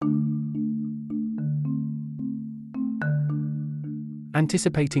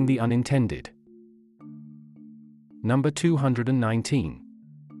Anticipating the unintended. Number 219.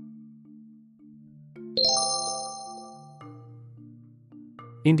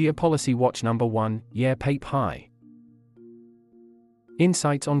 India Policy Watch Number 1, Yeah Pape High.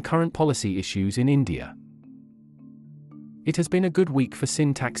 Insights on current policy issues in India. It has been a good week for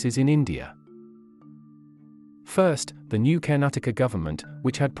sin taxes in India. First, the new Karnataka government,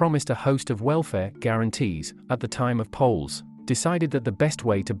 which had promised a host of welfare guarantees at the time of polls, decided that the best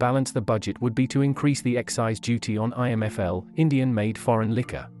way to balance the budget would be to increase the excise duty on IMFL, Indian-made foreign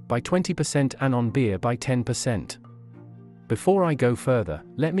liquor, by 20% and on beer by 10%. Before I go further,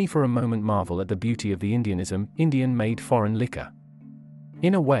 let me for a moment marvel at the beauty of the Indianism, Indian-made foreign liquor.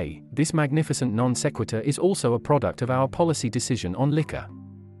 In a way, this magnificent non sequitur is also a product of our policy decision on liquor.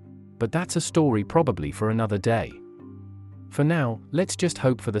 But that's a story probably for another day. For now, let's just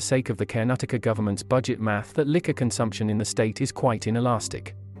hope for the sake of the Karnataka government's budget math that liquor consumption in the state is quite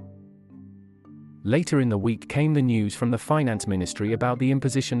inelastic. Later in the week came the news from the Finance Ministry about the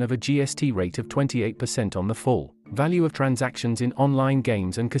imposition of a GST rate of 28% on the full value of transactions in online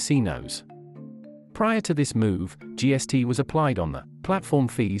games and casinos. Prior to this move, GST was applied on the platform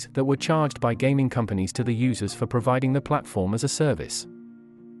fees that were charged by gaming companies to the users for providing the platform as a service.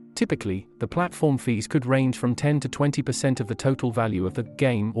 Typically, the platform fees could range from 10 to 20% of the total value of the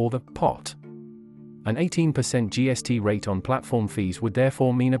game or the pot. An 18% GST rate on platform fees would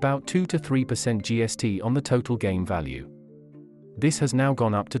therefore mean about 2 to 3% GST on the total game value. This has now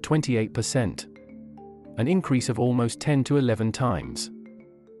gone up to 28%. An increase of almost 10 to 11 times.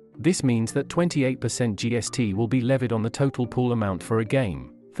 This means that 28% GST will be levied on the total pool amount for a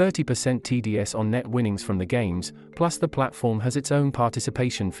game, 30% TDS on net winnings from the games, plus the platform has its own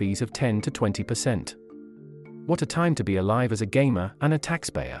participation fees of 10 to 20%. What a time to be alive as a gamer and a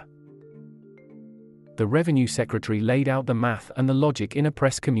taxpayer. The Revenue Secretary laid out the math and the logic in a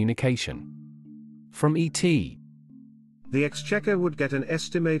press communication. From ET. The Exchequer would get an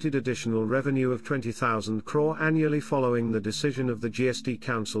estimated additional revenue of 20,000 crore annually following the decision of the GST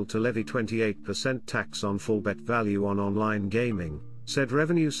Council to levy 28% tax on full bet value on online gaming, said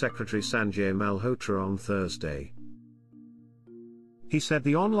Revenue Secretary Sanjay Malhotra on Thursday. He said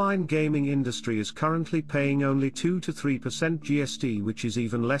the online gaming industry is currently paying only 2 to 3% GST, which is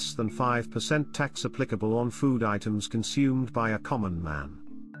even less than 5% tax applicable on food items consumed by a common man.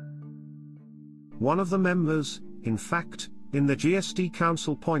 One of the members, in fact, in the GST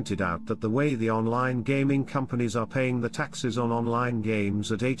Council pointed out that the way the online gaming companies are paying the taxes on online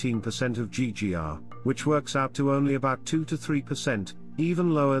games at 18% of GGR, which works out to only about 2 to 3%,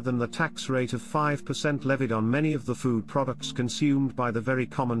 even lower than the tax rate of 5% levied on many of the food products consumed by the very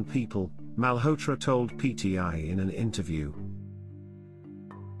common people, Malhotra told PTI in an interview.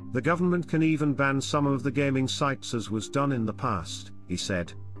 The government can even ban some of the gaming sites as was done in the past, he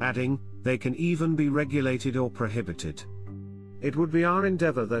said, adding, they can even be regulated or prohibited. It would be our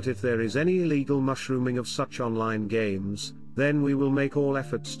endeavor that if there is any illegal mushrooming of such online games, then we will make all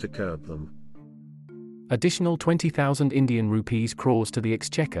efforts to curb them. Additional 20,000 Indian rupees crores to the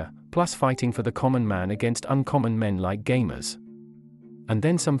Exchequer, plus fighting for the common man against uncommon men like gamers. And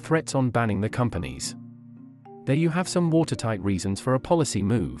then some threats on banning the companies. There you have some watertight reasons for a policy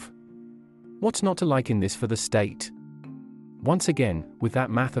move. What's not to like in this for the state? Once again, with that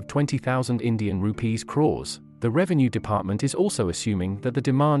math of 20,000 Indian rupees crores, the Revenue Department is also assuming that the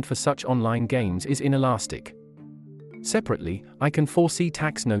demand for such online games is inelastic. Separately, I can foresee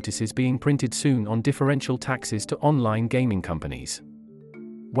tax notices being printed soon on differential taxes to online gaming companies.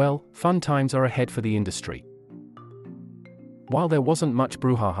 Well, fun times are ahead for the industry. While there wasn't much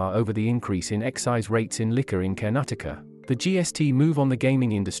brouhaha over the increase in excise rates in liquor in Karnataka, the GST move on the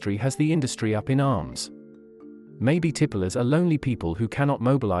gaming industry has the industry up in arms. Maybe tipplers are lonely people who cannot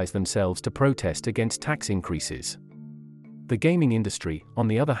mobilize themselves to protest against tax increases. The gaming industry, on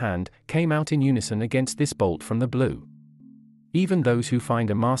the other hand, came out in unison against this bolt from the blue. Even those who find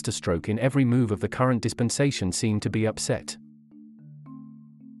a masterstroke in every move of the current dispensation seem to be upset.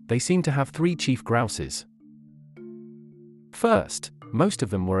 They seem to have three chief grouses. First, most of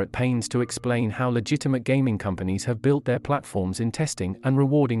them were at pains to explain how legitimate gaming companies have built their platforms in testing and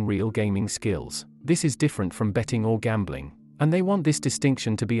rewarding real gaming skills. This is different from betting or gambling, and they want this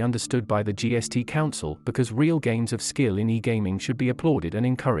distinction to be understood by the GST Council because real games of skill in e-gaming should be applauded and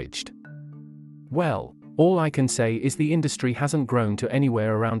encouraged. Well, all I can say is the industry hasn't grown to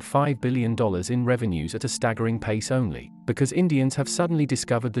anywhere around $5 billion in revenues at a staggering pace only, because Indians have suddenly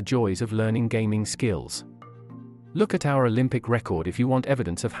discovered the joys of learning gaming skills. Look at our Olympic record if you want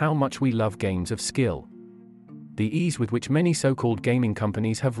evidence of how much we love games of skill. The ease with which many so-called gaming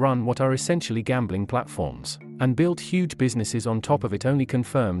companies have run what are essentially gambling platforms, and built huge businesses on top of it only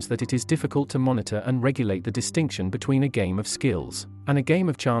confirms that it is difficult to monitor and regulate the distinction between a game of skills and a game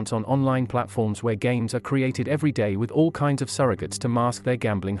of chance on online platforms where games are created every day with all kinds of surrogates to mask their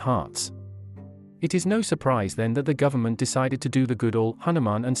gambling hearts. It is no surprise then that the government decided to do the good old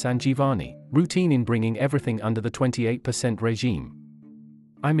Hanuman and Sanjeevani routine in bringing everything under the 28% regime.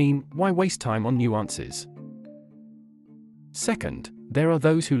 I mean, why waste time on nuances? Second, there are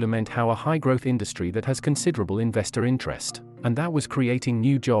those who lament how a high-growth industry that has considerable investor interest, and that was creating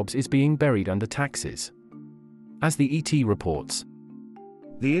new jobs, is being buried under taxes. As the ET reports,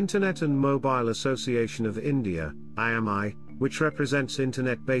 the Internet and Mobile Association of India, IMI, which represents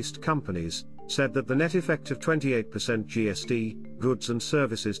internet-based companies, said that the net effect of 28% GST, goods and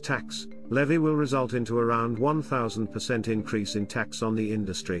services tax, levy will result into around 1,000% increase in tax on the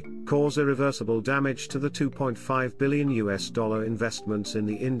industry, cause irreversible damage to the $2.5 billion investments in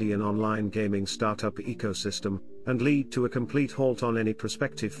the Indian online gaming startup ecosystem, and lead to a complete halt on any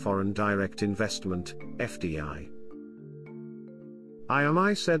prospective foreign direct investment, FDI.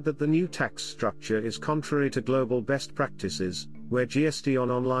 IMI said that the new tax structure is contrary to global best practices, where GST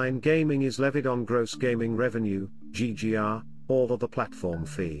on online gaming is levied on gross gaming revenue, GGR, or the platform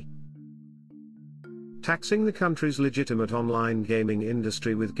fee. Taxing the country's legitimate online gaming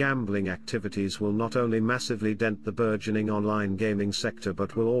industry with gambling activities will not only massively dent the burgeoning online gaming sector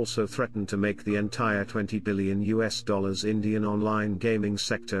but will also threaten to make the entire $20 billion Indian online gaming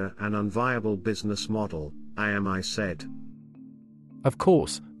sector an unviable business model, IMI said. Of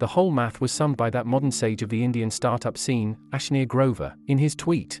course, the whole math was summed by that modern sage of the Indian startup scene, Ashnir Grover, in his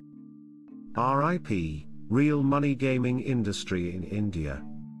tweet. RIP, real money gaming industry in India.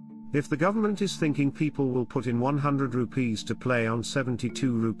 If the government is thinking people will put in 100 rupees to play on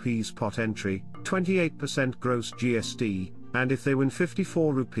 72 rupees pot entry, 28% gross GST, and if they win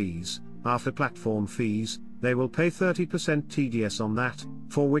 54 rupees, after platform fees, they will pay 30% TDS on that,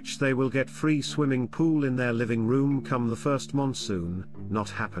 for which they will get free swimming pool in their living room come the first monsoon, not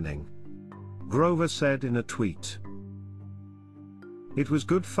happening. Grover said in a tweet. It was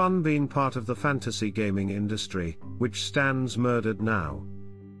good fun being part of the fantasy gaming industry, which stands murdered now.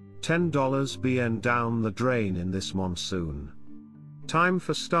 $10 BN down the drain in this monsoon. Time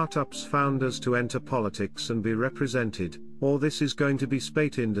for startups founders to enter politics and be represented, or this is going to be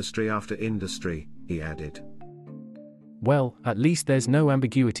spate industry after industry, he added. Well, at least there's no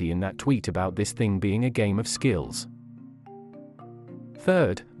ambiguity in that tweet about this thing being a game of skills.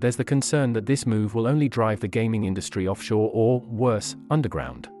 Third, there's the concern that this move will only drive the gaming industry offshore or, worse,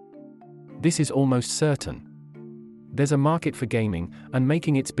 underground. This is almost certain. There's a market for gaming, and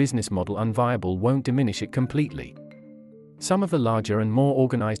making its business model unviable won't diminish it completely. Some of the larger and more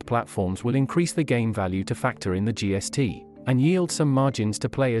organized platforms will increase the game value to factor in the GST, and yield some margins to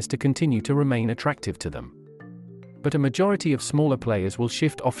players to continue to remain attractive to them. But a majority of smaller players will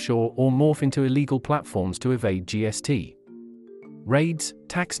shift offshore or morph into illegal platforms to evade GST. Raids,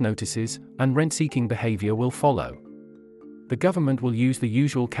 tax notices, and rent-seeking behavior will follow. The government will use the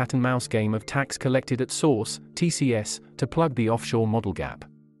usual cat-and-mouse game of tax collected at source, TCS, to plug the offshore model gap.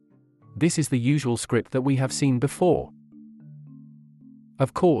 This is the usual script that we have seen before.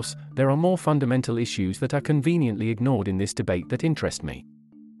 Of course, there are more fundamental issues that are conveniently ignored in this debate that interest me.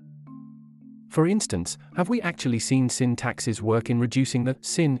 For instance, have we actually seen sin taxes work in reducing the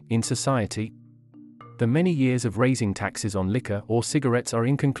sin in society? The many years of raising taxes on liquor or cigarettes are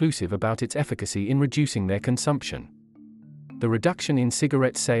inconclusive about its efficacy in reducing their consumption. The reduction in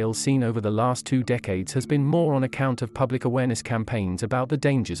cigarette sales seen over the last 2 decades has been more on account of public awareness campaigns about the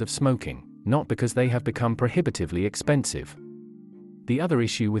dangers of smoking, not because they have become prohibitively expensive. The other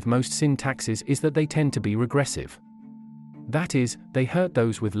issue with most sin taxes is that they tend to be regressive. That is, they hurt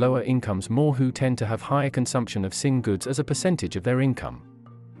those with lower incomes more who tend to have higher consumption of sin goods as a percentage of their income.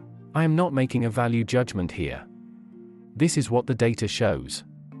 I am not making a value judgment here. This is what the data shows.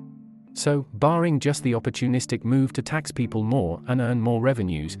 So, barring just the opportunistic move to tax people more and earn more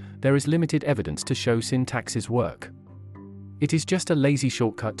revenues, there is limited evidence to show sin taxes work. It is just a lazy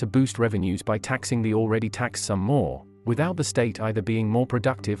shortcut to boost revenues by taxing the already taxed some more, without the state either being more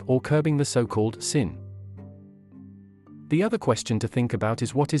productive or curbing the so-called sin. The other question to think about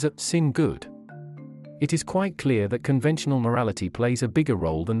is what is a sin good? It is quite clear that conventional morality plays a bigger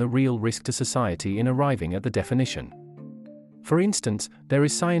role than the real risk to society in arriving at the definition. For instance, there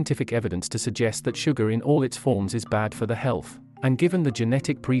is scientific evidence to suggest that sugar in all its forms is bad for the health, and given the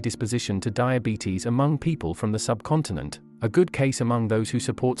genetic predisposition to diabetes among people from the subcontinent, a good case among those who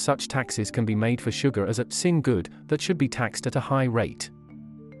support such taxes can be made for sugar as a sin good that should be taxed at a high rate.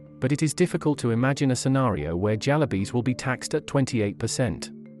 But it is difficult to imagine a scenario where jalebis will be taxed at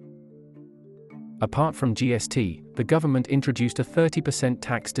 28%. Apart from GST, the government introduced a 30%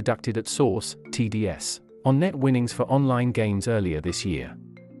 tax deducted at source, TDS, on net winnings for online games earlier this year.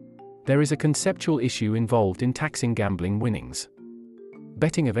 There is a conceptual issue involved in taxing gambling winnings.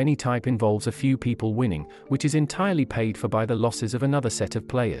 Betting of any type involves a few people winning, which is entirely paid for by the losses of another set of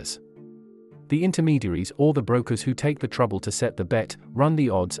players. The intermediaries or the brokers who take the trouble to set the bet, run the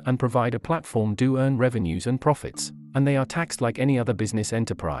odds, and provide a platform do earn revenues and profits, and they are taxed like any other business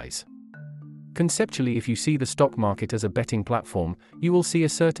enterprise. Conceptually, if you see the stock market as a betting platform, you will see a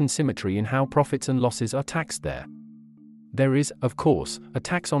certain symmetry in how profits and losses are taxed there. There is, of course, a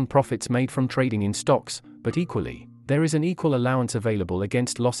tax on profits made from trading in stocks, but equally, there is an equal allowance available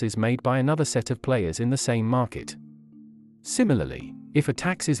against losses made by another set of players in the same market. Similarly, if a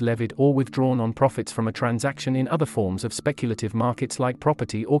tax is levied or withdrawn on profits from a transaction in other forms of speculative markets like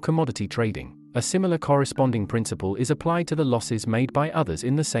property or commodity trading, a similar corresponding principle is applied to the losses made by others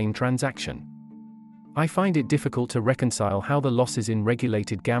in the same transaction. I find it difficult to reconcile how the losses in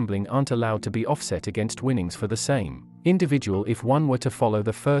regulated gambling aren't allowed to be offset against winnings for the same individual if one were to follow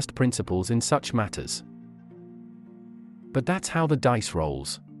the first principles in such matters. But that's how the dice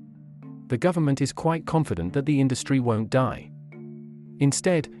rolls. The government is quite confident that the industry won't die.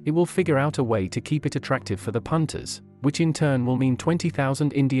 Instead, it will figure out a way to keep it attractive for the punters, which in turn will mean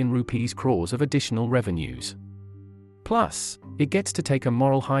 20,000 Indian rupees crores of additional revenues. Plus, it gets to take a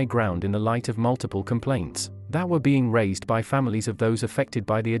moral high ground in the light of multiple complaints that were being raised by families of those affected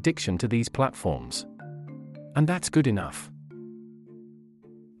by the addiction to these platforms. And that's good enough.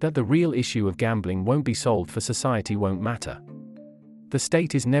 That the real issue of gambling won't be solved for society won't matter. The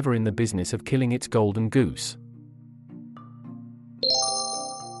state is never in the business of killing its golden goose.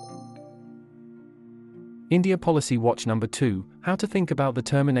 India Policy Watch Number 2, How to Think About the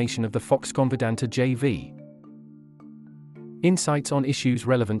Termination of the Foxconn Vedanta JV. Insights on issues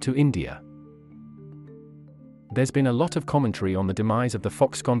relevant to India. There's been a lot of commentary on the demise of the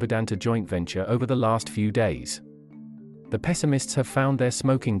Foxconn Vedanta joint venture over the last few days. The pessimists have found their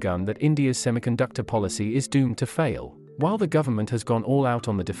smoking gun that India's semiconductor policy is doomed to fail, while the government has gone all out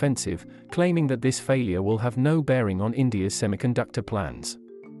on the defensive, claiming that this failure will have no bearing on India's semiconductor plans.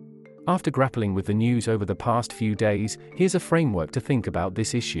 After grappling with the news over the past few days, here's a framework to think about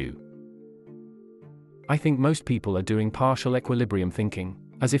this issue. I think most people are doing partial equilibrium thinking,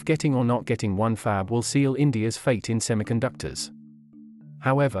 as if getting or not getting one fab will seal India's fate in semiconductors.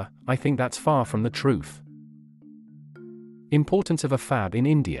 However, I think that's far from the truth. Importance of a fab in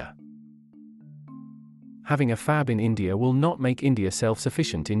India. Having a fab in India will not make India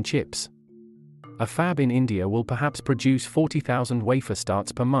self-sufficient in chips. A fab in India will perhaps produce 40,000 wafer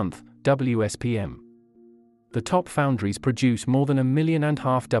starts per month, WSPM. The top foundries produce more than 1.5 million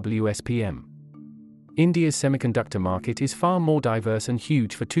WSPM. India's semiconductor market is far more diverse and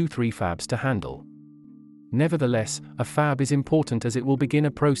huge for 2-3 fabs to handle. Nevertheless, a fab is important as it will begin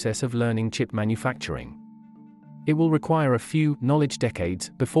a process of learning chip manufacturing. It will require a few knowledge decades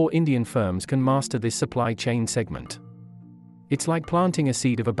before Indian firms can master this supply chain segment. It's like planting a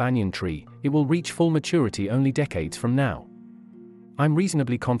seed of a banyan tree, it will reach full maturity only decades from now. I'm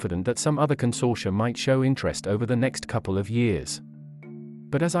reasonably confident that some other consortia might show interest over the next couple of years.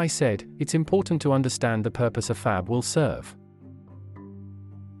 But as I said, it's important to understand the purpose a fab will serve.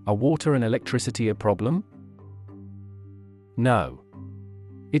 Are water and electricity a problem? No.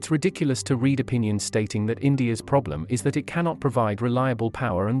 It's ridiculous to read opinions stating that India's problem is that it cannot provide reliable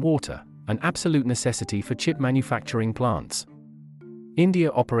power and water, an absolute necessity for chip manufacturing plants.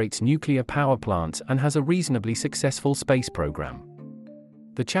 India operates nuclear power plants and has a reasonably successful space program.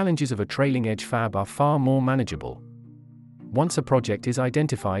 The challenges of a trailing-edge fab are far more manageable. Once a project is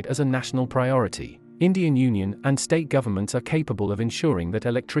identified as a national priority, Indian Union and state governments are capable of ensuring that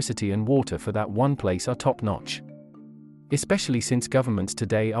electricity and water for that one place are top-notch. Especially since governments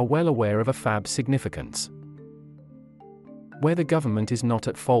today are well aware of a fab's significance. Where the government is not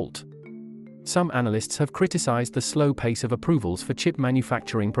at fault. Some analysts have criticized the slow pace of approvals for chip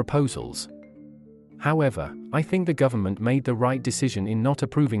manufacturing proposals. However, I think the government made the right decision in not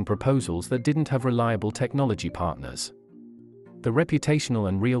approving proposals that didn't have reliable technology partners. The reputational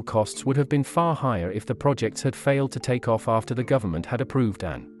and real costs would have been far higher if the projects had failed to take off after the government had approved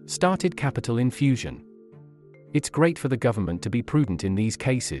and started capital infusion. It's great for the government to be prudent in these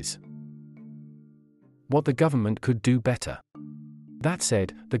cases. What the government could do better. That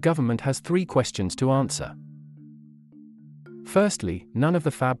said, the government has 3 questions to answer. Firstly, none of the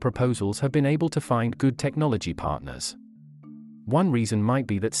fab proposals have been able to find good technology partners. One reason might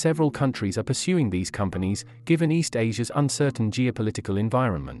be that several countries are pursuing these companies, given East Asia's uncertain geopolitical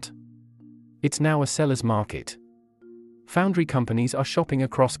environment. It's now a seller's market. Foundry companies are shopping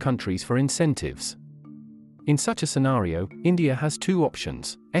across countries for incentives. In such a scenario, India has two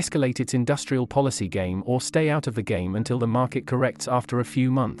options: escalate its industrial policy game or stay out of the game until the market corrects after a few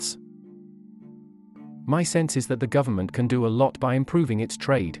months. My sense is that the government can do a lot by improving its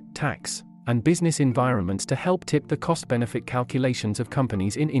trade, tax, and business environments to help tip the cost-benefit calculations of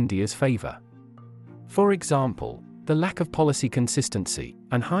companies in India's favor. For example, the lack of policy consistency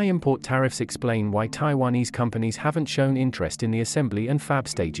and high import tariffs explain why Taiwanese companies haven't shown interest in the assembly and fab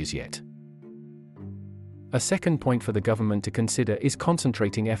stages yet. A second point for the government to consider is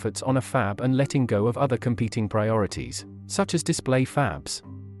concentrating efforts on a fab and letting go of other competing priorities, such as display fabs.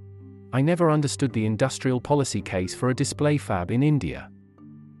 I never understood the industrial policy case for a display fab in India.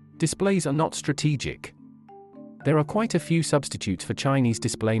 Displays are not strategic. There are quite a few substitutes for Chinese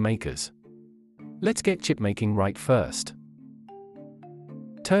display makers. Let's get chipmaking right first.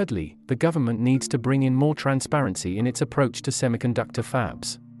 Thirdly, the government needs to bring in more transparency in its approach to semiconductor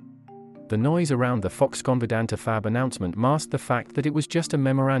fabs. The noise around the Foxconn Vedanta fab announcement masked the fact that it was just a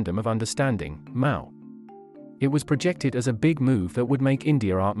memorandum of understanding, MOU. It was projected as a big move that would make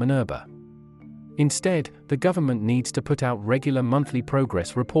India Atmanirbhar. Instead, the government needs to put out regular monthly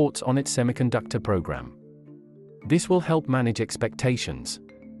progress reports on its semiconductor program. This will help manage expectations.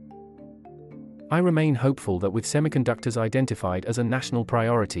 I remain hopeful that with semiconductors identified as a national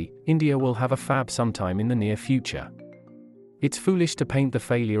priority, India will have a fab sometime in the near future. It's foolish to paint the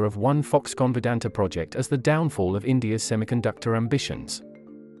failure of one Foxconn Vedanta project as the downfall of India's semiconductor ambitions.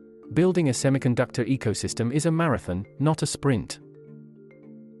 Building a semiconductor ecosystem is a marathon, not a sprint.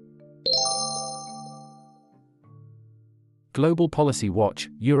 Global Policy Watch: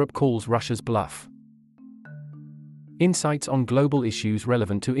 Europe calls Russia's bluff. Insights on global issues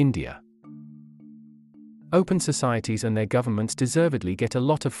relevant to India. Open societies and their governments deservedly get a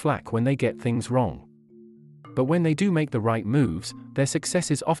lot of flack when they get things wrong. But when they do make the right moves, their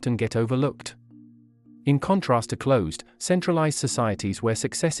successes often get overlooked. In contrast to closed, centralized societies where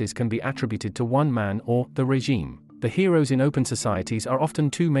successes can be attributed to one man or the regime, the heroes in open societies are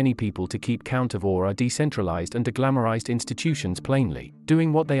often too many people to keep count of, or are decentralized and deglamorized institutions plainly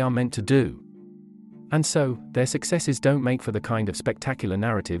doing what they are meant to do. And so, their successes don't make for the kind of spectacular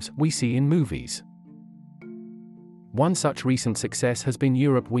narratives we see in movies. One such recent success has been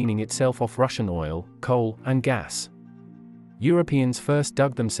Europe weaning itself off Russian oil, coal, and gas. Europeans first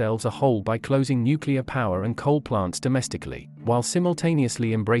dug themselves a hole by closing nuclear power and coal plants domestically, while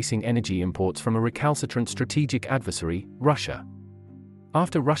simultaneously embracing energy imports from a recalcitrant strategic adversary, Russia.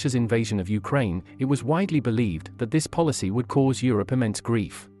 After Russia's invasion of Ukraine, it was widely believed that this policy would cause Europe immense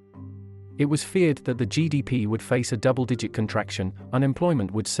grief. It was feared that the GDP would face a double-digit contraction,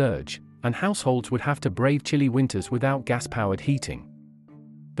 unemployment would surge, and households would have to brave chilly winters without gas-powered heating.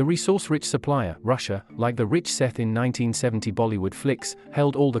 The resource-rich supplier, Russia, like the rich Seth in 1970 Bollywood flicks,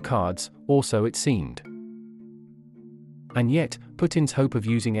 held all the cards, or so it seemed. And yet, Putin's hope of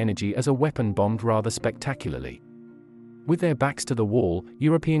using energy as a weapon bombed rather spectacularly. With their backs to the wall,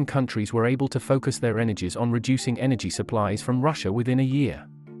 European countries were able to focus their energies on reducing energy supplies from Russia within a year.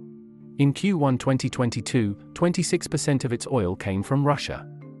 In Q1 2022, 26% of its oil came from Russia.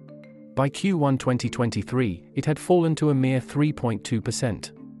 By Q1 2023, it had fallen to a mere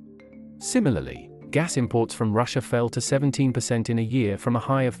 3.2%. Similarly, gas imports from Russia fell to 17% in a year from a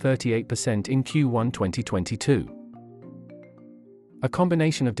high of 38% in Q1 2022. A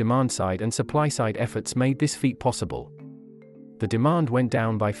combination of demand-side and supply-side efforts made this feat possible. The demand went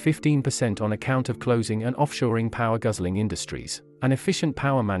down by 15% on account of closing and offshoring power-guzzling industries, and efficient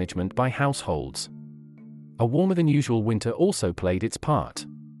power management by households. A warmer-than-usual winter also played its part.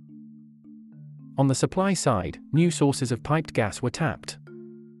 On the supply side, new sources of piped gas were tapped.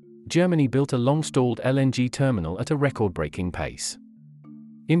 Germany built a long-stalled LNG terminal at a record-breaking pace.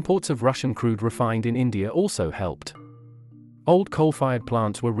 Imports of Russian crude refined in India also helped. Old coal-fired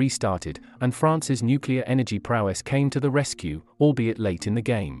plants were restarted, and France's nuclear energy prowess came to the rescue, albeit late in the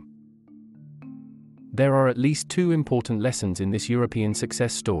game. There are at least two important lessons in this European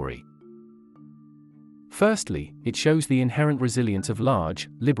success story. Firstly, it shows the inherent resilience of large,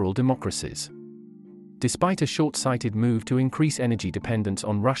 liberal democracies. Despite a short-sighted move to increase energy dependence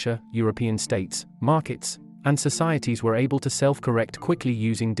on Russia, European states, markets, and societies were able to self-correct quickly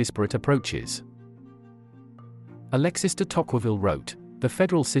using disparate approaches. Alexis de Tocqueville wrote, "The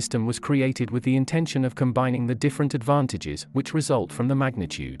federal system was created with the intention of combining the different advantages which result from the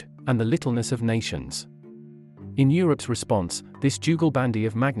magnitude and the littleness of nations." In Europe's response, this jugalbandy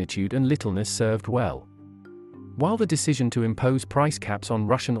of magnitude and littleness served well. While the decision to impose price caps on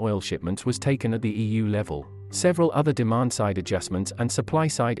Russian oil shipments was taken at the EU level, several other demand-side adjustments and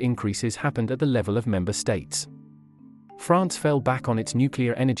supply-side increases happened at the level of member states. France fell back on its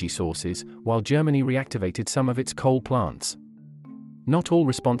nuclear energy sources, while Germany reactivated some of its coal plants. Not all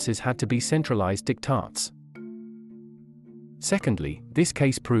responses had to be centralized diktats. Secondly, this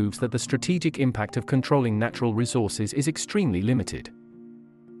case proves that the strategic impact of controlling natural resources is extremely limited.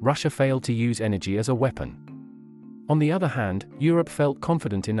 Russia failed to use energy as a weapon. On the other hand, Europe felt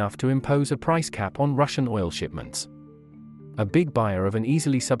confident enough to impose a price cap on Russian oil shipments. A big buyer of an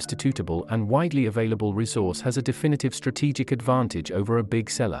easily substitutable and widely available resource has a definitive strategic advantage over a big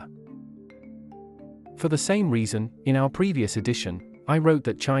seller. For the same reason, in our previous edition, I wrote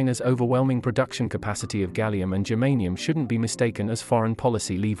that China's overwhelming production capacity of gallium and germanium shouldn't be mistaken as foreign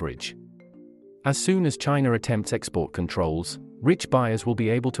policy leverage. As soon as China attempts export controls, rich buyers will be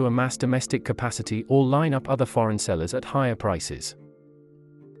able to amass domestic capacity or line up other foreign sellers at higher prices.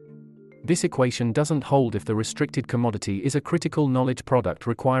 This equation doesn't hold if the restricted commodity is a critical knowledge product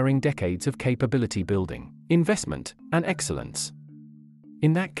requiring decades of capability building, investment, and excellence.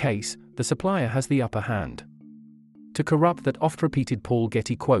 In that case, the supplier has the upper hand. To corrupt that oft-repeated Paul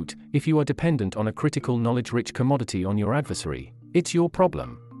Getty quote, "If you are dependent on a critical knowledge-rich commodity on your adversary, it's your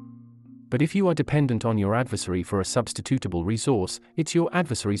problem. But if you are dependent on your adversary for a substitutable resource, it's your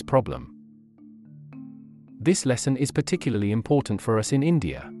adversary's problem." This lesson is particularly important for us in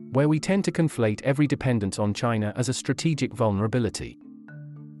India, where we tend to conflate every dependence on China as a strategic vulnerability.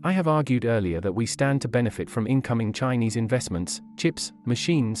 I have argued earlier that we stand to benefit from incoming Chinese investments, chips,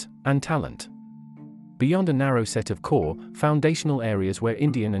 machines, and talent. Beyond a narrow set of core, foundational areas where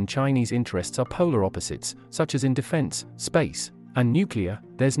Indian and Chinese interests are polar opposites, such as in defense, space, and nuclear,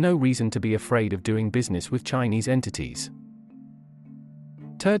 there's no reason to be afraid of doing business with Chinese entities.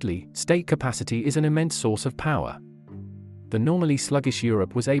 Thirdly, state capacity is an immense source of power. The normally sluggish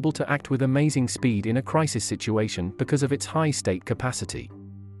Europe was able to act with amazing speed in a crisis situation because of its high state capacity.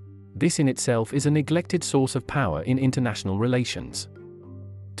 This in itself is a neglected source of power in international relations.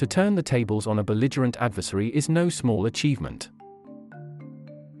 To turn the tables on a belligerent adversary is no small achievement.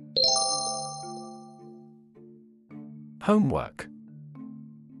 Homework.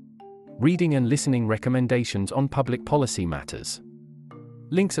 Reading and listening recommendations on public policy matters.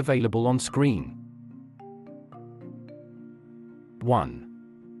 Links available on screen. 1.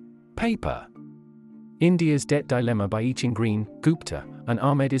 Paper. India's Debt Dilemma by Echin Green, Gupta, and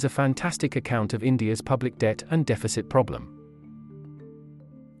Ahmed is a fantastic account of India's public debt and deficit problem.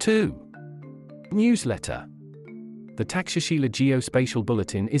 2. Newsletter. The Takshashila Geospatial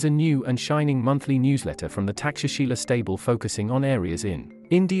Bulletin is a new and shining monthly newsletter from the Takshashila stable focusing on areas in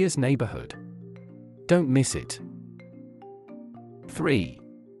India's neighborhood. Don't miss it. 3.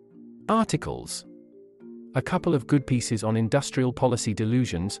 Articles. A couple of good pieces on industrial policy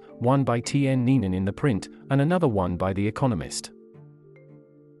delusions, one by T. N. Neenan in The Print, and another one by The Economist.